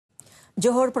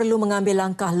Johor perlu mengambil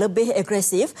langkah lebih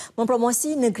agresif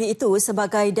mempromosi negeri itu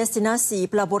sebagai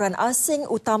destinasi pelaburan asing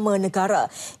utama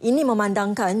negara. Ini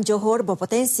memandangkan Johor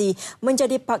berpotensi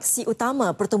menjadi paksi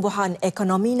utama pertumbuhan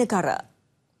ekonomi negara.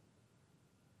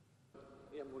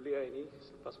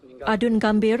 Adun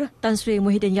Gambir Tan Sri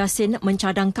Muhyiddin Yassin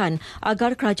mencadangkan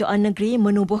agar kerajaan negeri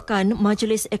menubuhkan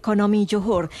Majlis Ekonomi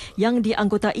Johor yang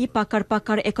dianggotai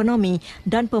pakar-pakar ekonomi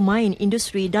dan pemain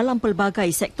industri dalam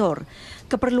pelbagai sektor.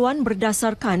 Keperluan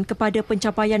berdasarkan kepada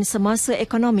pencapaian semasa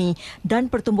ekonomi dan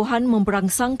pertumbuhan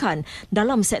memberangsangkan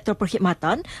dalam sektor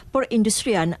perkhidmatan,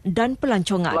 perindustrian dan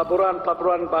pelancongan.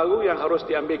 Pelaburan baru yang harus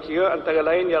diambil kira antara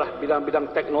lain ialah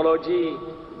bidang-bidang teknologi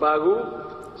baru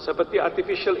seperti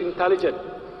artificial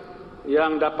intelligence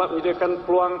yang dapat menyediakan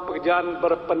peluang pekerjaan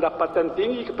berpendapatan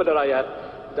tinggi kepada rakyat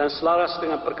dan selaras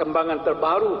dengan perkembangan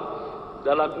terbaru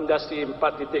dalam industri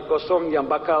 4.0 yang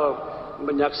bakal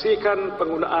menyaksikan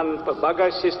penggunaan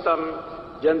pelbagai sistem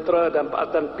jentera dan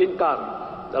peralatan pintar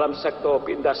dalam sektor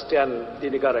perindustrian di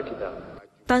negara kita.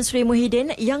 Tan Sri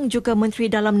Muhyiddin yang juga Menteri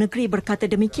Dalam Negeri berkata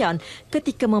demikian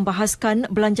ketika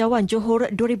membahaskan Belanjawan Johor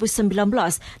 2019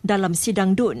 dalam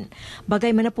sidang DUN.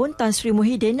 Bagaimanapun, Tan Sri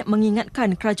Muhyiddin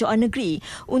mengingatkan kerajaan negeri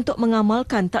untuk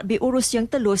mengamalkan tadbir urus yang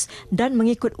telus dan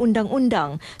mengikut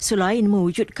undang-undang selain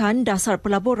mewujudkan dasar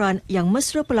pelaburan yang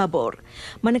mesra pelabur.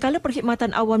 Manakala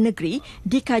perkhidmatan awam negeri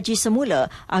dikaji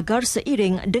semula agar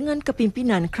seiring dengan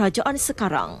kepimpinan kerajaan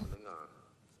sekarang.